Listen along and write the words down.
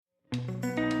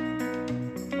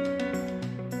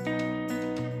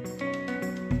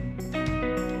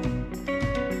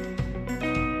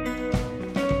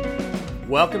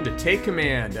Welcome to Take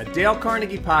Command, a Dale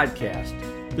Carnegie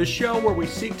podcast, the show where we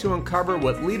seek to uncover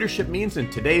what leadership means in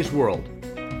today's world.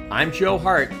 I'm Joe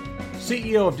Hart,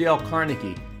 CEO of Dale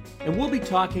Carnegie, and we'll be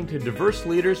talking to diverse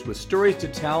leaders with stories to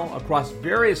tell across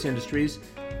various industries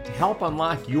to help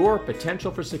unlock your potential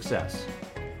for success.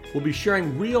 We'll be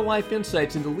sharing real-life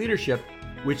insights into leadership,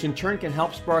 which in turn can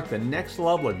help spark the next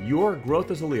level of your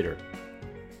growth as a leader.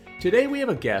 Today we have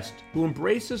a guest who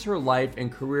embraces her life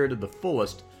and career to the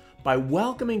fullest by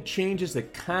welcoming changes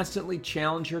that constantly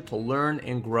challenge her to learn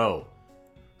and grow.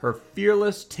 Her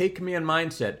fearless take command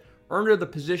mindset earned her the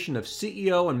position of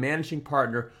CEO and managing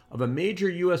partner of a major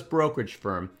U.S. brokerage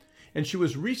firm, and she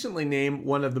was recently named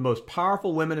one of the most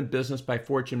powerful women in business by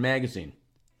Fortune magazine.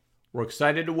 We're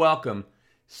excited to welcome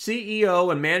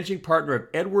CEO and managing partner of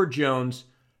Edward Jones,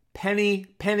 Penny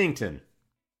Pennington.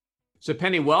 So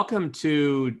Penny, welcome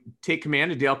to Take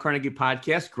Command, a Dale Carnegie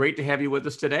podcast. Great to have you with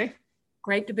us today.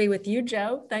 Great to be with you,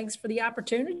 Joe. Thanks for the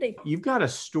opportunity. You've got a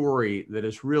story that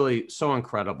is really so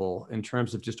incredible in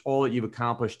terms of just all that you've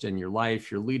accomplished in your life.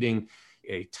 You're leading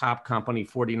a top company,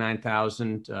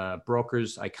 49,000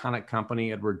 brokers, iconic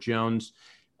company, Edward Jones,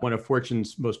 one of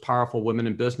Fortune's most powerful women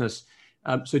in business.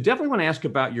 So definitely want to ask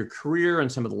about your career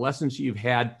and some of the lessons you've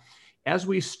had. As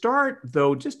we start,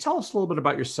 though, just tell us a little bit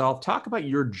about yourself. Talk about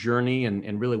your journey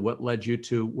and really what led you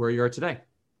to where you are today.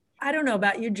 I don't know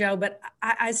about you, Joe, but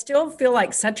I still feel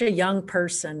like such a young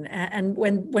person. And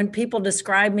when people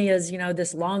describe me as,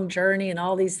 this long journey and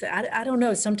all these things, I don't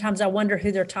know. Sometimes I wonder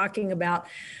who they're talking about.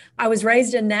 I was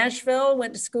raised in Nashville,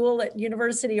 went to school at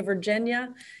University of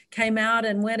Virginia, came out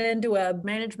and went into a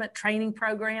management training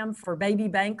program for baby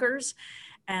bankers,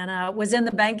 and was in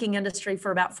the banking industry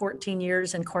for about 14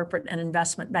 years in corporate and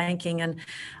investment banking, and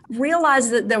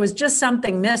realized that there was just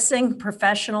something missing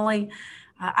professionally.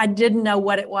 I didn't know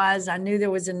what it was. I knew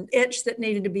there was an itch that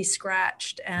needed to be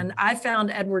scratched. And I found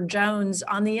Edward Jones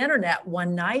on the internet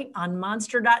one night on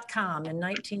monster.com in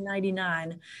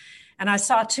 1999. And I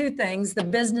saw two things, the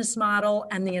business model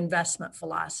and the investment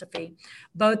philosophy.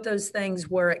 Both those things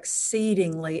were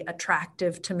exceedingly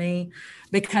attractive to me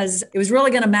because it was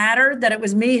really going to matter that it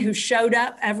was me who showed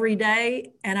up every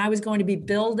day, and I was going to be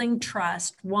building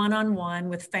trust one-on-one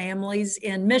with families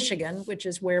in Michigan, which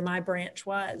is where my branch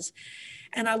was.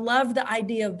 And I loved the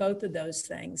idea of both of those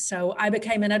things. So I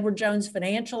became an Edward Jones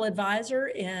financial advisor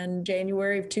in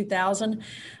January of 2000,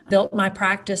 built my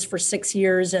practice for 6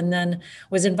 years, and then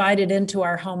was invited into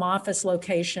our home office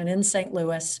location in St.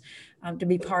 Louis to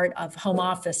be part of home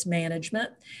office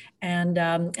management, and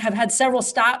have had several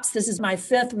stops. This is my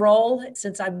fifth role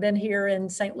since I've been here in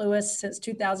St. Louis since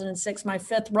 2006, my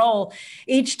fifth role,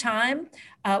 each time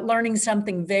learning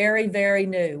something very, very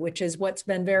new, which is what's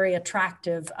been very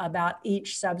attractive about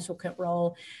each subsequent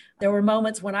role. There were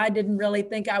moments when I didn't really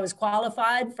think I was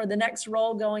qualified for the next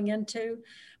role going into,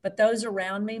 but those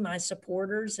around me, my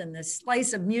supporters, and this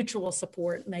place of mutual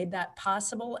support made that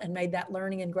possible and made that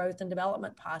learning and growth and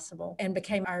development possible, and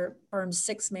became our firm's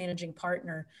sixth managing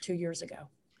partner 2 years ago.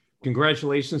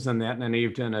 Congratulations on that. And I know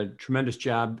you've done a tremendous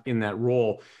job in that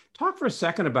role. Talk for a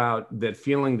second about that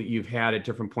feeling that you've had at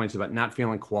different points about not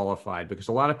feeling qualified, because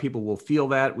a lot of people will feel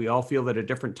that. We all feel that at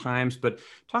different times, but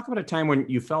talk about a time when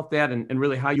you felt that and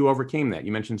really how you overcame that.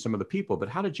 You mentioned some of the people, but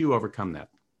how did you overcome that?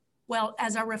 Well,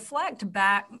 as I reflect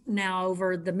back now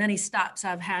over the many stops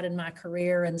I've had in my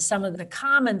career and some of the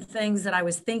common things that I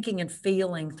was thinking and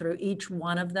feeling through each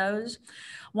one of those,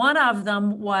 one of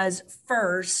them was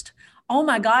first, oh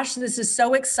my gosh, this is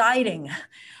so exciting.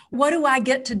 What do I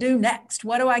get to do next?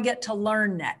 What do I get to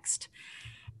learn next?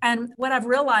 And what I've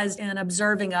realized in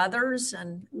observing others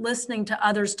and listening to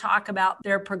others talk about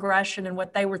their progression and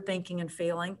what they were thinking and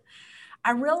feeling,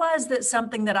 I realized that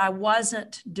something that I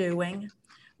wasn't doing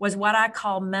was what I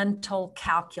call mental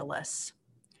calculus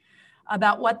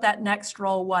about what that next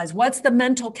role was. What's the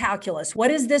mental calculus? What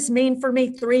does this mean for me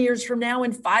 3 years from now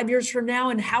and 5 years from now?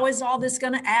 And how is all this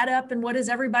going to add up? And what is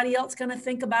everybody else going to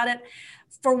think about it?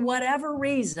 For whatever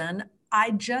reason, I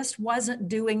just wasn't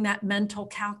doing that mental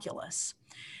calculus.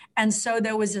 And so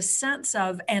there was a sense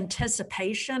of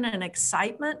anticipation and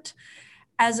excitement,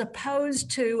 as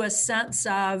opposed to a sense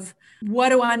of what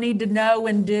do I need to know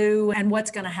and do and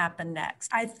what's going to happen next.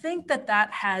 I think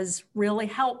that has really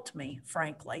helped me,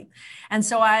 frankly. And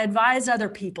so I advise other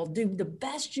people, do the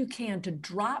best you can to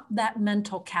drop that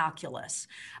mental calculus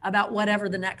about whatever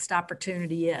the next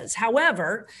opportunity is.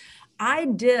 However, I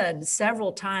did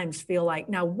several times feel like,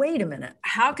 now, wait a minute,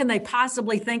 how can they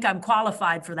possibly think I'm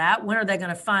qualified for that? When are they going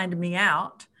to find me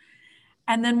out?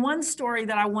 And then one story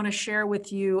that I want to share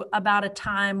with you about a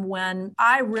time when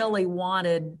I really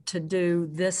wanted to do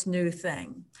this new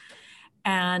thing.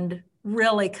 And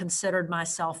really considered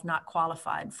myself not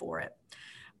qualified for it.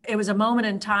 It was a moment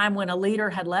in time when a leader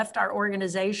had left our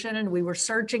organization and we were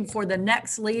searching for the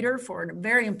next leader for a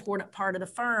very important part of the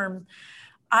firm.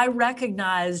 I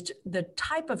recognized the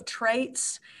type of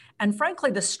traits and frankly,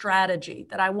 the strategy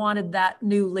that I wanted that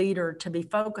new leader to be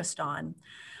focused on.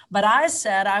 But I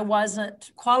said I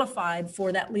wasn't qualified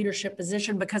for that leadership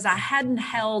position because I hadn't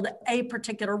held a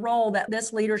particular role that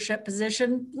this leadership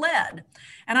position led.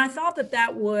 And I thought that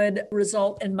that would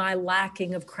result in my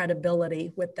lacking of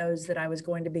credibility with those that I was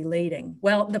going to be leading.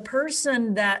 Well, the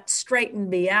person that straightened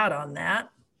me out on that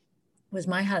was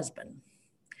my husband.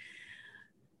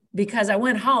 Because I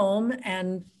went home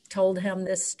and told him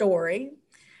this story,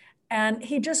 and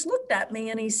he just looked at me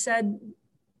and he said,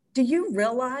 do you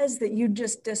realize that you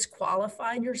just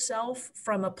disqualified yourself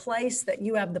from a place that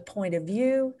you have the point of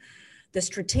view, the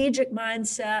strategic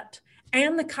mindset,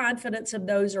 and the confidence of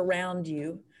those around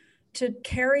you to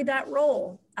carry that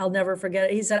role? I'll never forget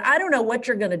it. He said, I don't know what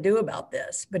you're going to do about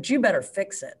this, but you better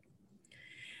fix it.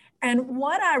 And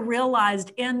what I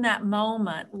realized in that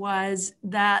moment was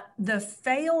that the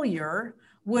failure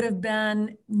would have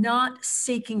been not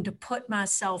seeking to put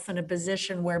myself in a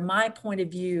position where my point of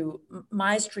view,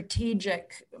 my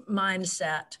strategic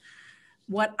mindset,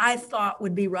 what I thought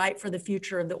would be right for the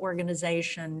future of the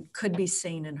organization could be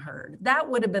seen and heard. That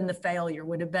would have been the failure,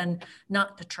 would have been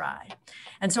not to try.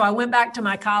 And so I went back to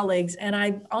my colleagues and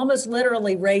I almost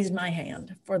literally raised my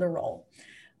hand for the role.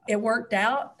 It worked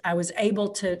out. I was able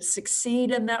to succeed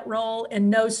in that role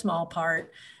in no small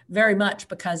part, very much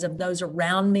because of those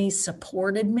around me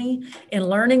supported me in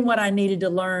learning what I needed to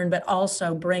learn, but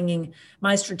also bringing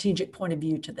my strategic point of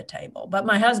view to the table. But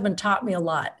my husband taught me a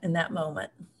lot in that moment.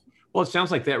 Well, it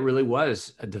sounds like that really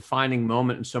was a defining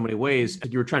moment in so many ways.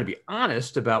 You were trying to be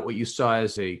honest about what you saw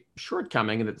as a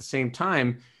shortcoming. And at the same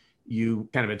time, you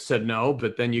kind of had said no,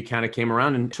 but then you kind of came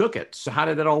around and took it. So how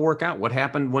did that all work out? What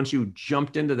happened once you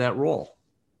jumped into that role?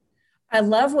 I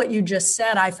love what you just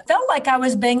said. I felt like I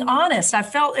was being honest. I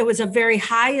felt it was a very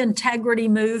high integrity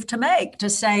move to make, to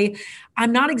say,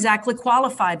 I'm not exactly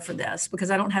qualified for this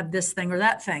because I don't have this thing or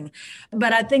that thing.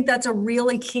 But I think that's a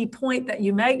really key point that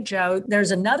you make, Joe.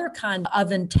 There's another kind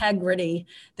of integrity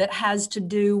that has to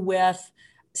do with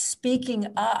speaking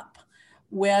up,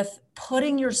 with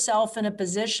putting yourself in a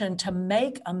position to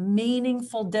make a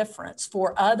meaningful difference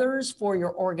for others, for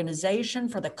your organization,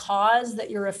 for the cause that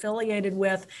you're affiliated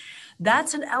with.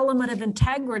 That's an element of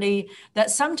integrity that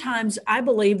sometimes I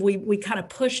believe we kind of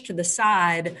push to the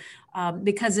side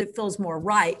because it feels more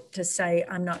right to say,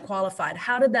 I'm not qualified.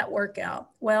 How did that work out?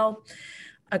 Well,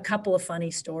 a couple of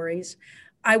funny stories.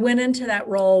 I went into that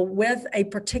role with a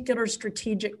particular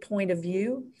strategic point of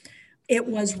view. It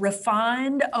was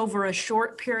refined over a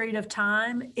short period of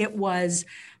time. It was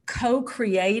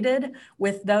co-created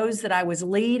with those that I was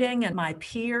leading and my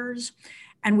peers.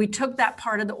 And we took that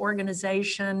part of the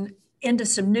organization into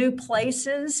some new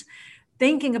places,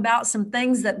 thinking about some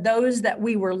things that those that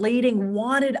we were leading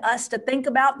wanted us to think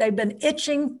about. They've been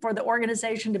itching for the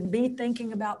organization to be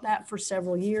thinking about that for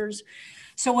several years.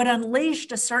 So it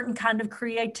unleashed a certain kind of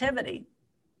creativity.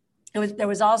 There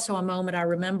was also a moment I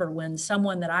remember when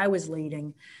someone that I was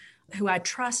leading, who I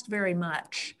trust very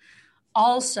much,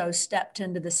 also stepped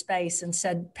into the space and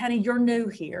said, Penny, you're new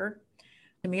here.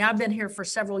 I mean, I've been here for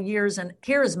several years, and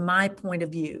here's my point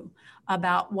of view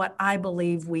about what I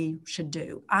believe we should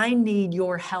do. I need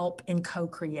your help in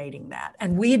co-creating that.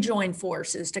 And we joined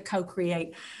forces to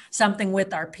co-create something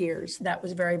with our peers. That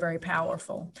was very, very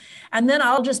powerful. And then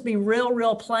I'll just be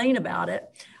real plain about it.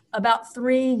 About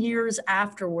 3 years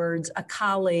afterwards, a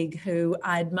colleague who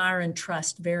I admire and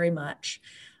trust very much,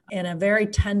 in a very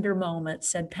tender moment,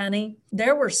 said, Penny,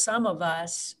 there were some of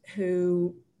us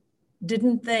who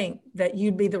didn't think that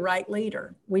you'd be the right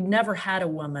leader. We'd never had a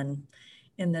woman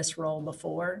in this role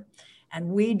before, and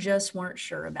we just weren't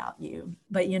sure about you.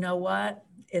 But you know what?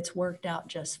 It's worked out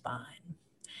just fine.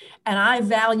 And I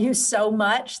value so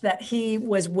much that he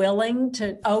was willing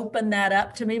to open that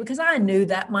up to me, because I knew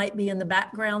that might be in the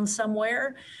background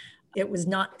somewhere. It was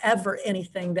not ever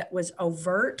anything that was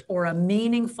overt or a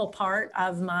meaningful part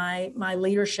of my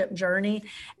leadership journey.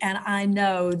 And I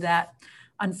know that,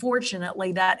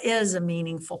 unfortunately, that is a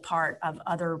meaningful part of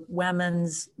other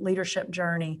women's leadership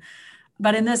journey.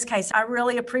 But in this case, I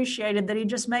really appreciated that he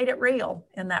just made it real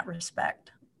in that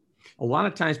respect. A lot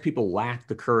of times people lack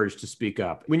the courage to speak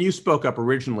up. When you spoke up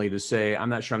originally to say, I'm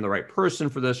not sure I'm the right person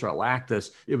for this, or I lack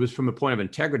this, it was from a point of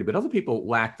integrity, but other people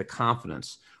lack the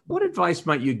confidence. What advice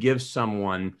might you give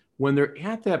someone when they're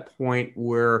at that point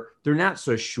where they're not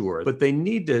so sure, but they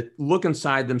need to look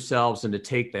inside themselves and to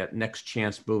take that next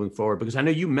chance moving forward? Because I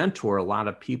know you mentor a lot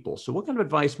of people. So what kind of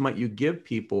advice might you give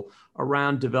people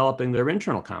around developing their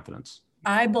internal confidence?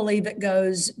 I believe it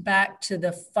goes back to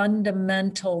the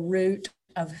fundamental root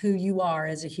of who you are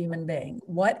as a human being.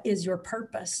 What is your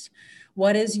purpose?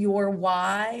 What is your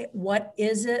why? What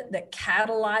is it that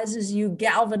catalyzes you,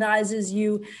 galvanizes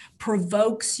you,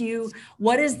 provokes you?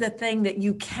 What is the thing that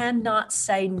you cannot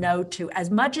say no to? As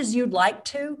much as you'd like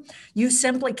to, you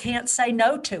simply can't say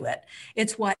no to it.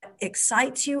 It's what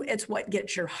excites you. It's what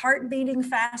gets your heart beating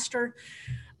faster.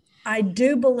 I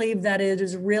do believe that it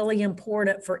is really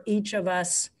important for each of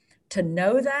us to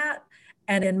know that,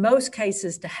 and in most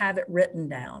cases, to have it written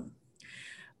down,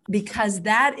 because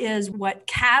that is what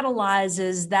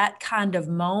catalyzes that kind of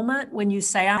moment when you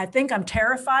say, I think I'm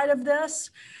terrified of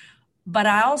this, but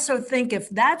I also think if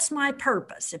that's my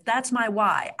purpose, if that's my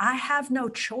why, I have no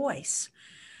choice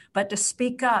but to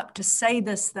speak up, to say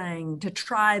this thing, to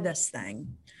try this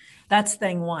thing. That's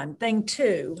thing one. Thing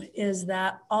two is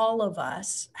that all of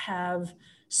us have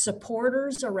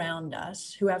supporters around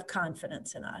us who have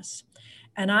confidence in us.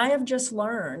 And I have just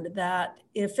learned that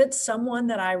if it's someone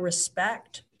that I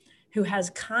respect, who has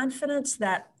confidence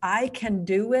that I can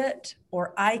do it,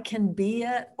 or I can be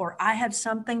it, or I have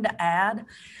something to add,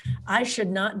 I should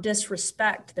not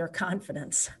disrespect their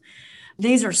confidence.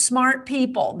 These are smart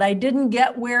people. They didn't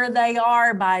get where they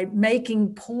are by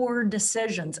making poor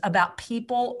decisions about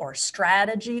people or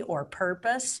strategy or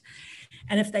purpose.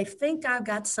 And if they think I've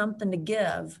got something to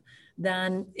give,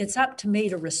 then it's up to me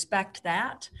to respect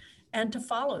that and to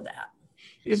follow that.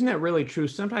 Isn't that really true?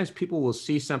 Sometimes people will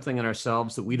see something in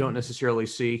ourselves that we don't necessarily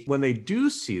see. When they do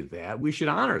see that, we should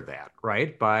honor that,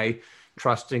 right? By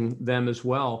trusting them as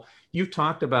well. You've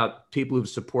talked about people who've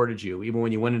supported you. Even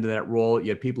when you went into that role, you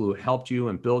had people who helped you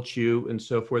and built you and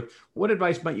so forth. What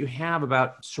advice might you have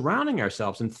about surrounding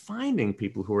ourselves and finding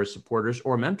people who are supporters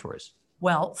or mentors?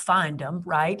 Well, find them,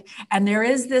 right? And there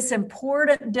is this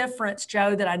important difference,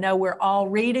 Joe, that I know we're all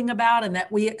reading about and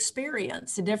that we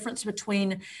experience, the difference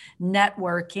between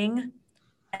networking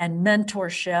and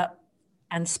mentorship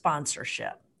and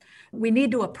sponsorship. We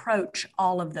need to approach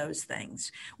all of those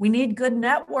things. We need good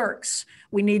networks.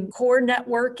 We need core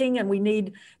networking, and we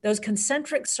need those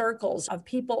concentric circles of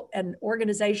people and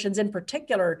organizations in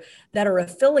particular that are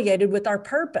affiliated with our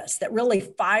purpose, that really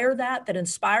fire that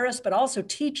inspire us, but also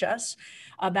teach us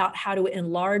about how to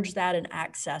enlarge that and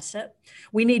access it.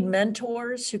 We need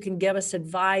mentors who can give us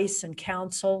advice and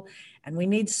counsel, and we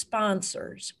need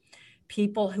sponsors,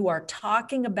 people who are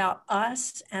talking about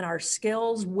us and our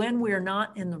skills when we're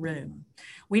not in the room.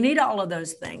 We need all of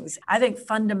those things. I think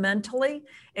fundamentally,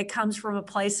 it comes from a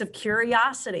place of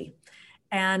curiosity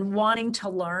and wanting to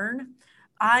learn.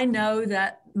 I know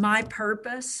that my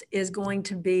purpose is going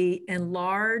to be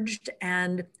enlarged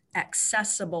and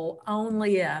accessible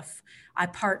only if I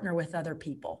partner with other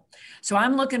people. So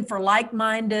I'm looking for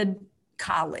like-minded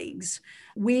colleagues.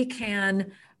 We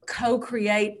can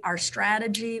co-create our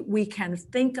strategy. We can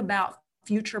think about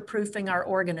future-proofing our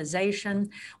organization.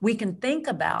 We can think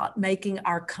about making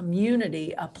our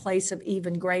community a place of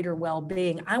even greater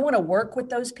well-being. I want to work with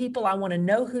those people. I want to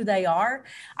know who they are.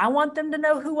 I want them to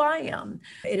know who I am.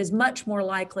 It is much more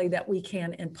likely that we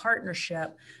can, in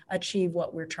partnership, achieve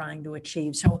what we're trying to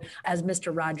achieve. So as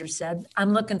Mr. Rogers said,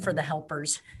 I'm looking for the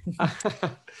helpers.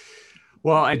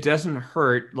 Well, it doesn't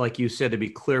hurt, like you said, to be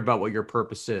clear about what your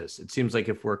purpose is. It seems like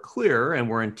if we're clear and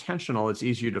we're intentional, it's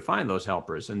easier to find those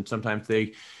helpers. And sometimes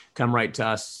they come right to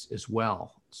us as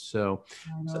well. So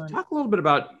talk a little bit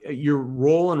about your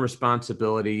role and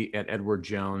responsibility at Edward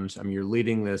Jones. I mean, you're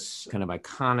leading this kind of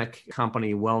iconic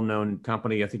company, well-known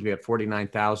company. I think you have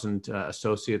 49,000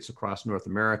 associates across North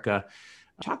America.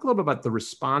 Talk a little bit about the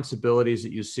responsibilities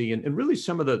that you see and really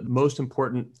some of the most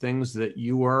important things that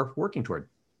you are working toward.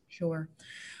 Sure.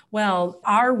 Well,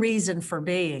 our reason for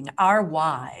being, our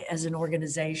why as an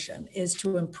organization is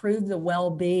to improve the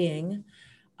well-being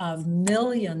of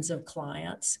millions of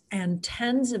clients and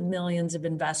tens of millions of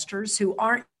investors who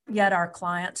aren't yet our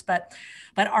clients, but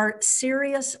are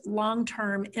serious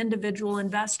long-term individual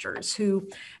investors who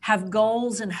have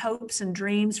goals and hopes and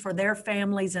dreams for their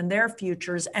families and their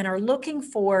futures and are looking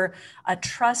for a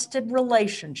trusted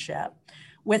relationship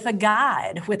with a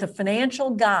guide, with a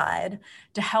financial guide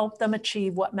to help them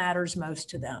achieve what matters most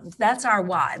to them. That's our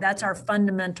why. That's our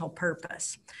fundamental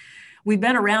purpose. We've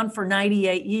been around for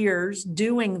 98 years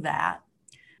doing that.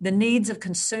 The needs of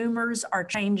consumers are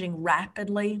changing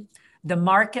rapidly. The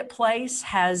marketplace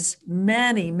has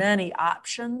many, many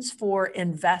options for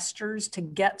investors to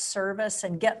get service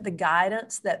and get the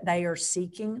guidance that they are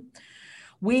seeking.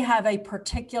 We have a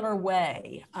particular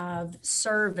way of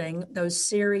serving those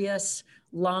serious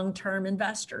long-term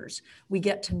investors. We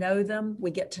get to know them,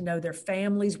 we get to know their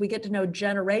families, we get to know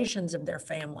generations of their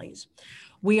families.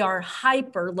 We are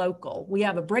hyper local. We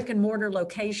have a brick and mortar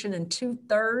location in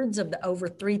 2/3 of the over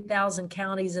 3,000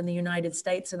 counties in the United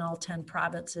States and all 10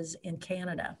 provinces in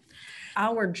Canada.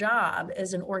 Our job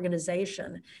as an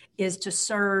organization is to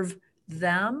serve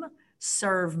them,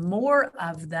 serve more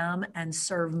of them, and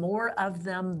serve more of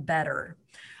them better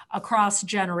across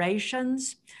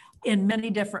generations, in many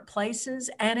different places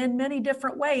and in many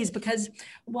different ways, because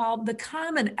while the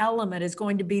common element is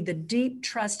going to be the deep,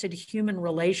 trusted human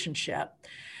relationship,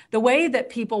 the way that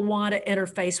people want to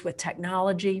interface with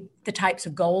technology, the types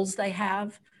of goals they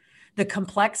have, the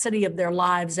complexity of their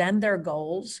lives and their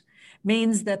goals,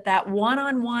 means that that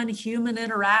one-on-one human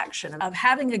interaction of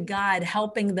having a guide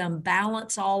helping them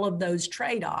balance all of those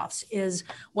trade-offs is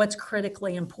what's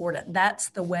critically important. That's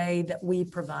the way that we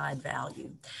provide value.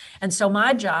 And so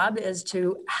my job is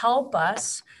to help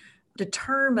us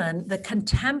determine the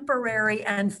contemporary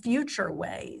and future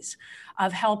ways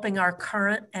of helping our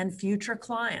current and future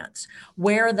clients,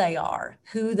 where they are,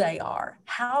 who they are,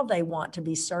 how they want to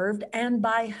be served, and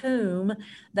by whom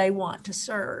they want to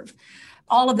serve.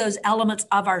 All of those elements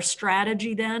of our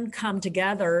strategy then come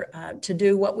together to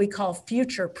do what we call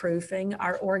future-proofing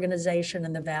our organization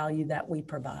and the value that we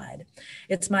provide.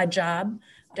 It's my job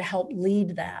to help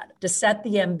lead that, to set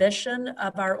the ambition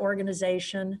of our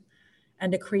organization,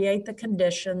 and to create the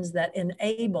conditions that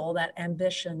enable that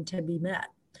ambition to be met.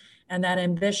 And that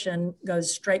ambition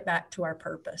goes straight back to our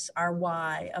purpose, our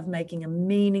why of making a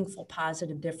meaningful,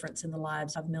 positive difference in the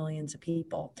lives of millions of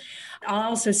people. I'll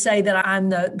also say that I'm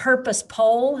the purpose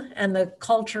pole and the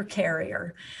culture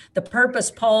carrier. The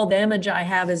purpose pole, the image I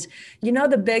have is, you know,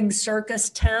 the big circus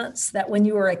tents that when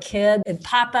you were a kid, it'd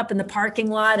pop up in the parking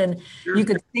lot and you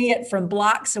could see it from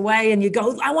blocks away and you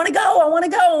go, I want to go, I want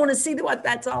to go, I want to see what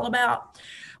that's all about.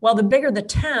 Well, the bigger the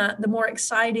tent, the more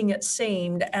exciting it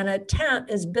seemed. And a tent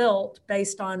is built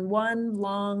based on one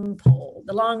long pole,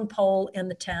 the long pole in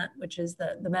the tent, which is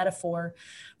the metaphor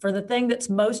for the thing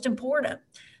that's most important.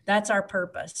 That's our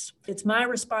purpose. It's my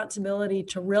responsibility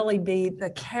to really be the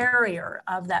carrier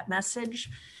of that message,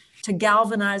 to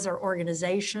galvanize our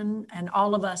organization and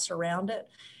all of us around it,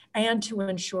 and to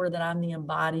ensure that I'm the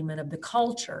embodiment of the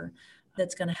culture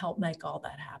that's going to help make all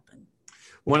that happen.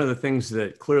 One of the things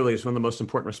that clearly is one of the most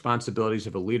important responsibilities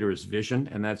of a leader is vision,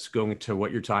 and that's going to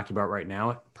what you're talking about right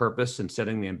now, purpose and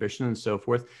setting the ambition and so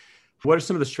forth. What are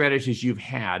some of the strategies you've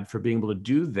had for being able to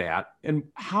do that, and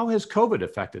how has COVID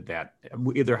affected that,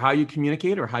 either how you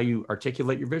communicate or how you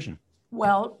articulate your vision?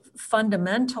 Well,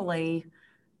 fundamentally,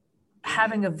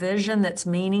 having a vision that's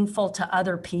meaningful to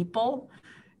other people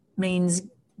means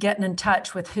getting in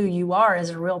touch with who you are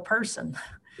as a real person.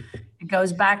 It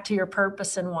goes back to your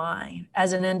purpose and why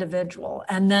as an individual,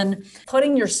 and then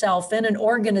putting yourself in an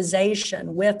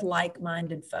organization with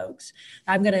like-minded folks.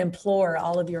 I'm going to implore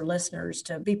all of your listeners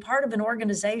to be part of an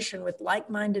organization with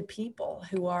like-minded people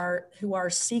who are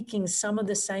seeking some of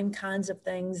the same kinds of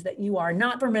things that you are,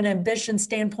 not from an ambition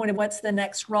standpoint of what's the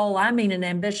next role. I mean, an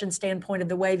ambition standpoint of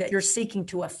the way that you're seeking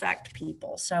to affect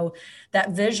people. So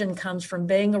that vision comes from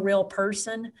being a real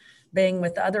person, being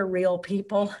with other real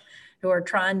people who are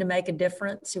trying to make a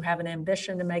difference, who have an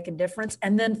ambition to make a difference.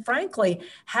 And then frankly,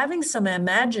 having some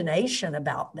imagination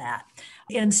about that.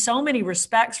 In so many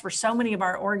respects, for so many of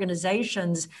our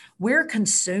organizations, we're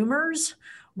consumers.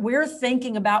 We're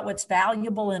thinking about what's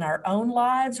valuable in our own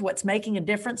lives, what's making a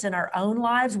difference in our own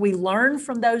lives. We learn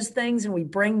from those things and we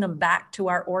bring them back to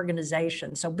our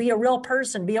organization. So be a real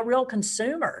person, be a real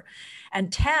consumer,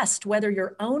 and test whether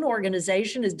your own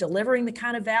organization is delivering the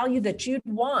kind of value that you'd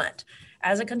want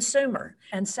as a consumer,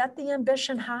 and set the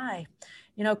ambition high.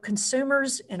 You know,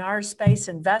 consumers in our space,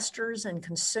 investors and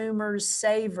consumers,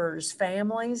 savers,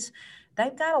 families,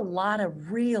 they've got a lot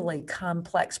of really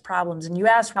complex problems. And you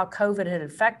asked how COVID had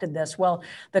affected this. Well,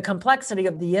 the complexity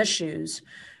of the issues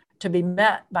to be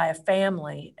met by a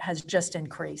family has just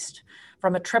increased,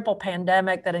 from a triple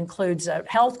pandemic that includes a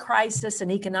health crisis,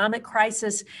 an economic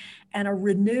crisis, and a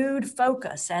renewed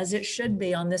focus, as it should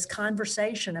be, on this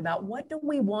conversation about what do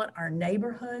we want our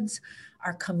neighborhoods,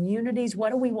 our communities, what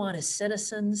do we want as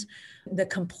citizens? The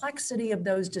complexity of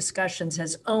those discussions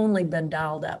has only been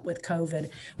dialed up with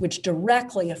COVID, which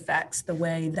directly affects the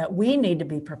way that we need to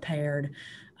be prepared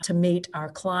to meet our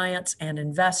clients and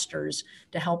investors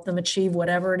to help them achieve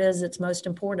whatever it is that's most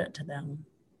important to them.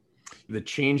 The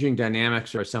changing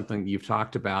dynamics are something you've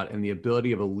talked about, and the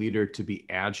ability of a leader to be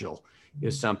agile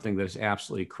is something that is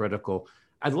absolutely critical.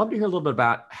 I'd love to hear a little bit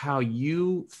about how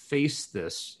you face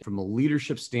this from a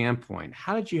leadership standpoint.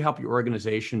 How did you help your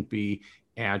organization be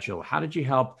agile? How did you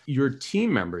help your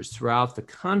team members throughout the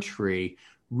country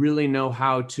really know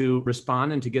how to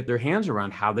respond and to get their hands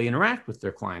around how they interact with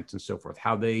their clients and so forth,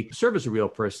 how they serve as a real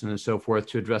person and so forth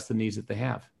to address the needs that they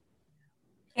have?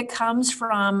 It comes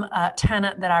from a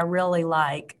tenet that I really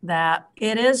like, that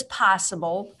it is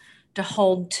possible to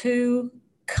hold two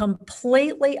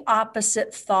completely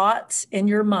opposite thoughts in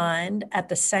your mind at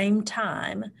the same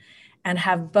time and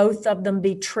have both of them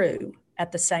be true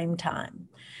at the same time.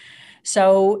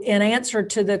 So in answer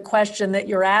to the question that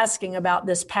you're asking about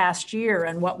this past year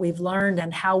and what we've learned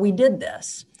and how we did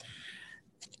this,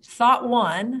 thought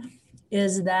one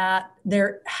is that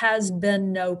there has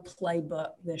been no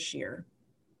playbook this year.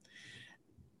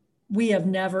 We have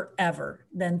never, ever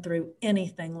been through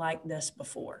anything like this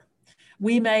before.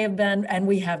 We may have been, and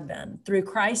we have been through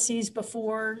crises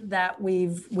before that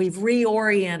we've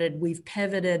reoriented, we've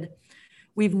pivoted.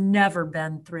 We've never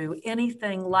been through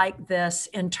anything like this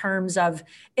in terms of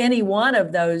any one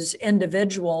of those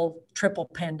individual triple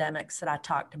pandemics that I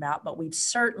talked about, but we've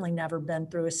certainly never been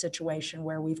through a situation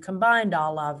where we've combined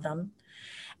all of them.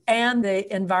 And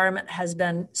the environment has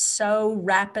been so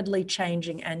rapidly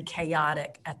changing and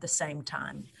chaotic at the same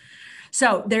time.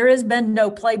 So there has been no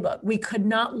playbook. We could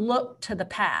not look to the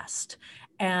past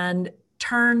and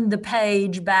turn the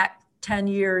page back 10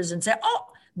 years and say, oh,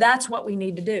 that's what we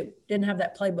need to do. Didn't have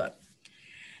that playbook.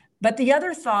 But the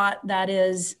other thought that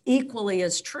is equally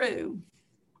as true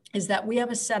is that we have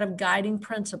a set of guiding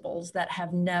principles that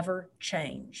have never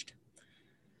changed.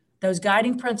 Those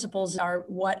guiding principles are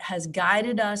what has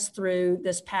guided us through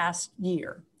this past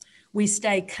year. We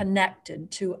stay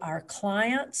connected to our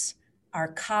clients, our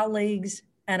colleagues,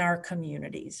 and our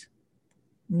communities,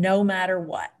 no matter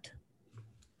what.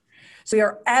 So we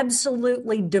are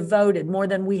absolutely devoted, more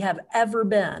than we have ever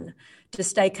been, to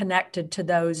stay connected to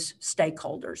those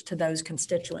stakeholders, to those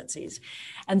constituencies.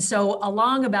 And so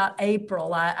along about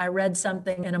April, I read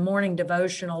something in a morning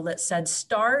devotional that said,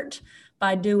 start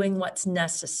by doing what's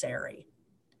necessary,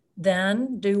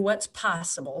 then do what's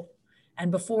possible,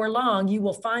 and before long, you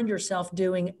will find yourself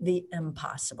doing the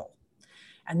impossible.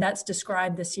 And that's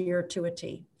described this year to a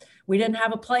T. We didn't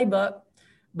have a playbook,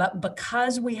 but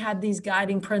because we had these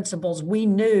guiding principles, we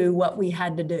knew what we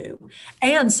had to do.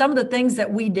 And some of the things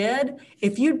that we did,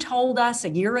 if you told us a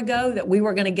year ago that we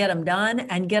were going to get them done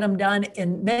and get them done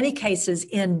in many cases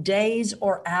in days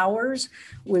or hours,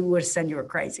 we would have said you were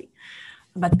crazy.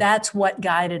 But that's what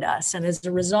guided us. And as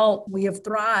a result, we have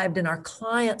thrived and our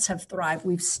clients have thrived.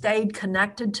 We've stayed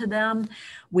connected to them.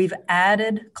 We've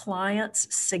added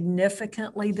clients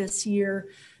significantly this year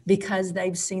because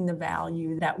they've seen the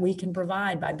value that we can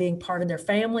provide by being part of their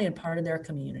family and part of their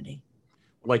community.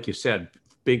 Like you said,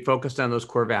 being focused on those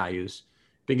core values,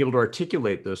 being able to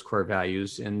articulate those core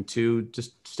values and to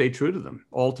just stay true to them,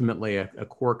 ultimately a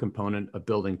core component of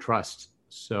building trust.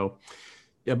 So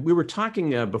we were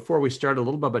talking before we started a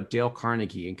little bit about Dale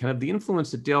Carnegie and kind of the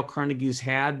influence that Dale Carnegie's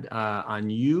had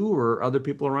on you or other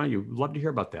people around you. We'd love to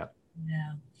hear about that.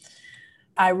 Yeah.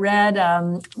 I read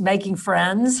Making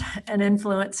Friends and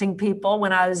Influencing People.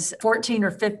 When I was 14 or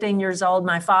 15 years old,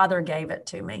 my father gave it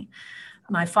to me.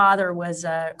 My father was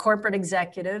a corporate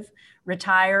executive,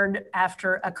 retired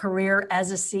after a career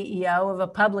as a CEO of a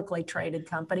publicly traded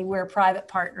company. We're a private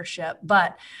partnership,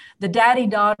 but the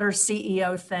daddy-daughter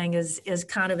CEO thing is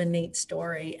kind of a neat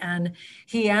story. And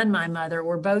he and my mother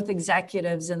were both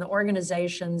executives in the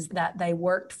organizations that they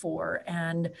worked for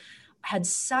and had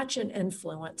such an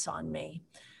influence on me.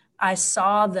 I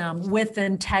saw them with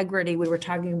integrity. We were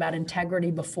talking about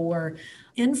integrity before,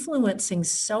 influencing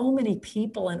so many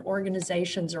people and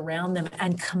organizations around them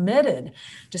and committed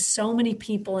to so many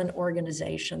people and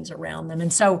organizations around them.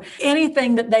 And so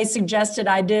anything that they suggested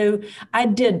I do, I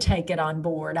did take it on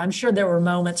board. I'm sure there were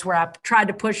moments where I tried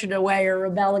to push it away or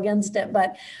rebel against it,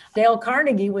 but Dale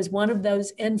Carnegie was one of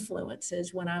those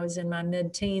influences when I was in my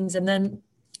mid-teens. And then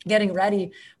getting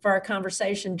ready for our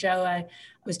conversation, Joe, I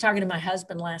was talking to my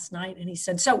husband last night and he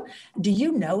said, so do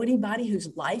you know anybody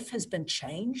whose life has been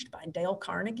changed by Dale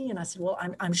Carnegie? And I said, well,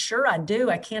 I'm sure I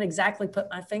do. I can't exactly put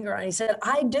my finger on it. He said,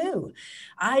 I do.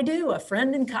 A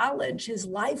friend in college, his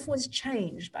life was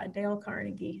changed by Dale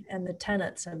Carnegie and the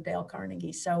tenets of Dale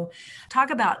Carnegie. So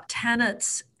talk about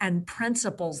tenets and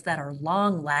principles that are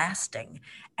long lasting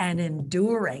and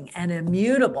enduring and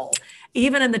immutable,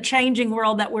 even in the changing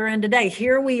world that we're in today.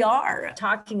 Here we are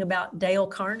talking about Dale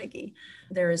Carnegie.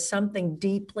 There is something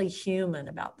deeply human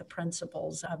about the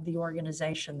principles of the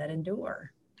organization that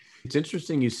endure. It's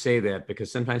interesting you say that because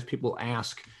sometimes people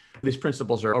ask, these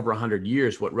principles are over 100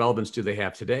 years. What relevance do they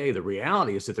have today? The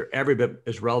reality is that they're every bit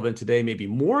as relevant today, maybe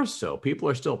more so. People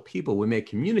are still people. We may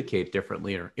communicate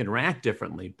differently or interact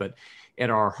differently, but at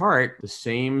our heart, the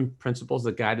same principles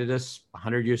that guided us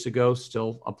 100 years ago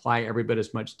still apply every bit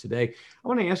as much today. I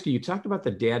want to ask you, you talked about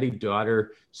the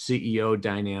daddy-daughter CEO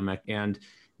dynamic, and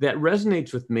that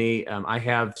resonates with me. I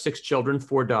have 6 children,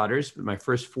 4 daughters. My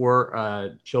first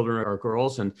 4 children are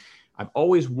girls, and I've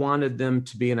always wanted them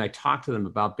to be, and I talk to them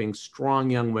about being strong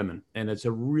young women. And it's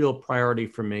a real priority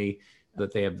for me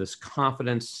that they have this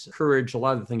confidence, courage, a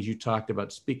lot of the things you talked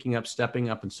about, speaking up, stepping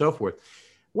up, and so forth.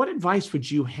 What advice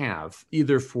would you have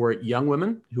either for young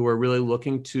women who are really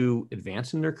looking to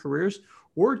advance in their careers,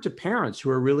 or to parents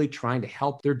who are really trying to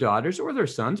help their daughters or their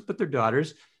sons, but their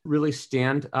daughters really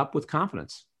stand up with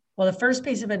confidence? Well, the first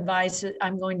piece of advice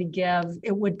I'm going to give,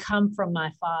 it would come from my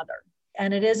father.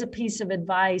 And it is a piece of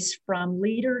advice from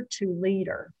leader to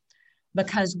leader,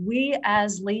 because we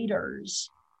as leaders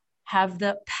have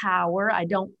the power. I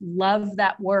don't love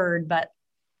that word, but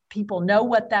people know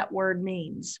what that word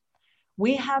means.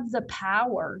 We have the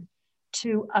power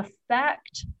to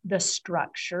affect the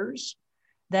structures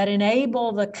that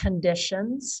enable the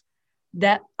conditions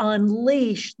that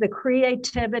unleash the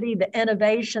creativity, the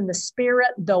innovation, the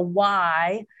spirit, the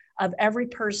why of every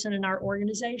person in our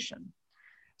organization.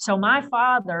 So my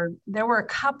father, there were a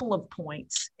couple of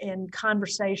points in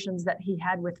conversations that he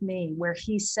had with me where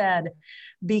he said,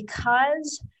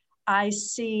 because I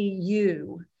see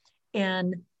you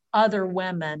in other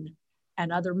women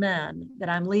and other men that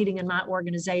I'm leading in my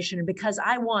organization, and because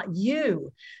I want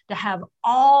you to have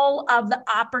all of the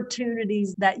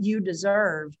opportunities that you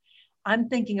deserve, I'm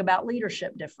thinking about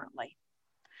leadership differently.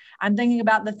 I'm thinking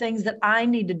about the things that I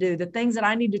need to do, the things that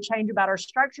I need to change about our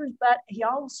structures. But he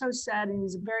also said, and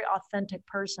he's a very authentic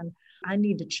person, I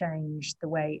need to change the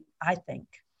way I think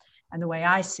and the way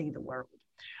I see the world.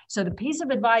 So the piece of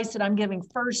advice that I'm giving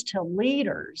first to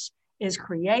leaders is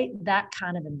create that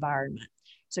kind of environment.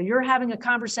 So you're having a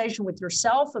conversation with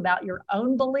yourself about your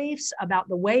own beliefs, about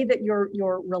the way that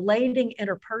you're relating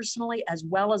interpersonally, as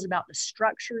well as about the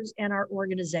structures in our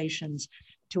organizations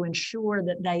to ensure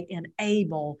that they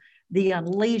enable the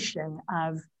unleashing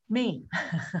of me,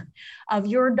 of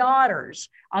your daughters,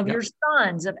 of your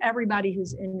sons, of everybody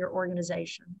who's in your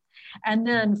organization. And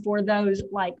then for those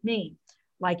like me,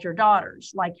 like your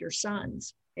daughters, like your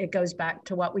sons, it goes back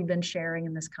to what we've been sharing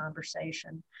in this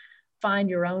conversation. Find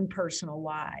your own personal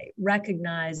why.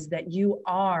 Recognize that you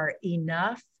are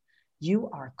enough. You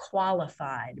are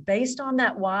qualified. Based on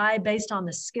that why, based on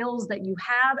the skills that you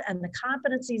have and the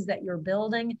competencies that you're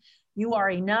building, you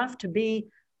are enough to be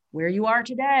where you are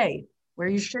today, where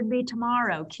you should be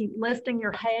tomorrow. Keep lifting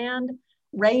your hand,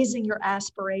 raising your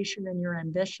aspiration and your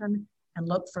ambition, and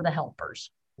look for the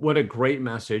helpers. What a great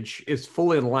message. It's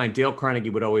fully in line. Dale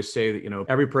Carnegie would always say that,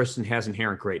 every person has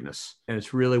inherent greatness. And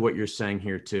it's really what you're saying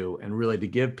here too. And really to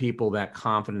give people that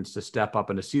confidence to step up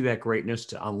and to see that greatness,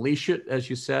 to unleash it, as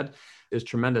you said, is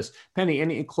tremendous. Penny,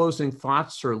 any closing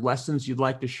thoughts or lessons you'd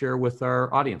like to share with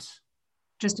our audience?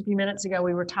 Just a few minutes ago,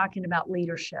 we were talking about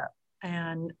leadership.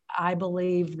 And I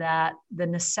believe that the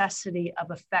necessity of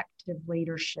effective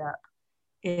leadership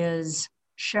is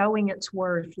showing its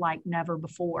worth like never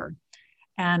before.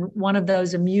 And one of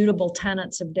those immutable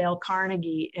tenets of Dale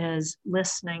Carnegie is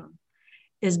listening,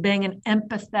 is being an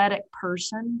empathetic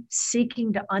person,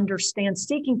 seeking to understand,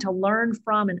 seeking to learn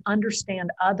from and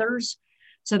understand others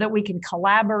so that we can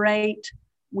collaborate,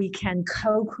 we can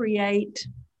co-create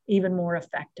even more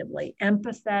effectively.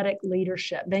 Empathetic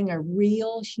leadership, being a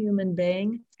real human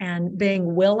being and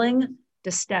being willing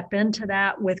to step into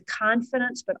that with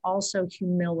confidence, but also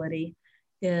humility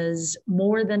is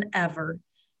more than ever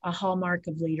a hallmark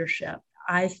of leadership.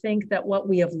 I think that what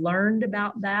we have learned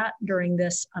about that during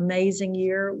this amazing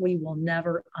year, we will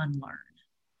never unlearn.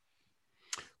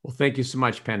 Well, thank you so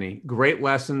much, Penny. Great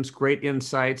lessons, great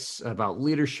insights about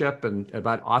leadership and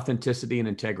about authenticity and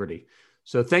integrity.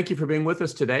 So thank you for being with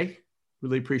us today.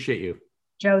 Really appreciate you.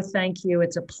 Joe, thank you.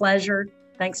 It's a pleasure.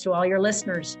 Thanks to all your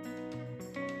listeners.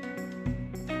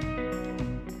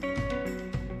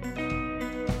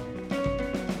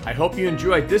 I hope you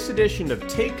enjoyed this edition of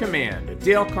Take Command, a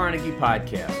Dale Carnegie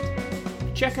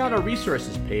podcast. Check out our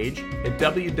resources page at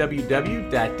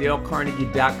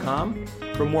www.dalecarnegie.com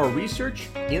for more research,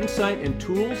 insight, and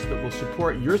tools that will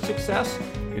support your success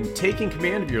in taking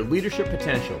command of your leadership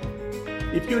potential.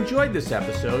 If you enjoyed this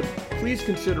episode, please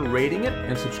consider rating it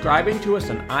and subscribing to us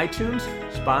on iTunes,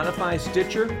 Spotify,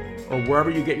 Stitcher, or wherever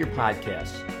you get your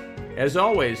podcasts. As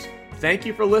always, thank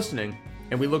you for listening,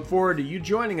 and we look forward to you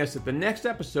joining us at the next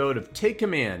episode of Take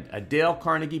Command, a Dale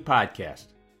Carnegie podcast.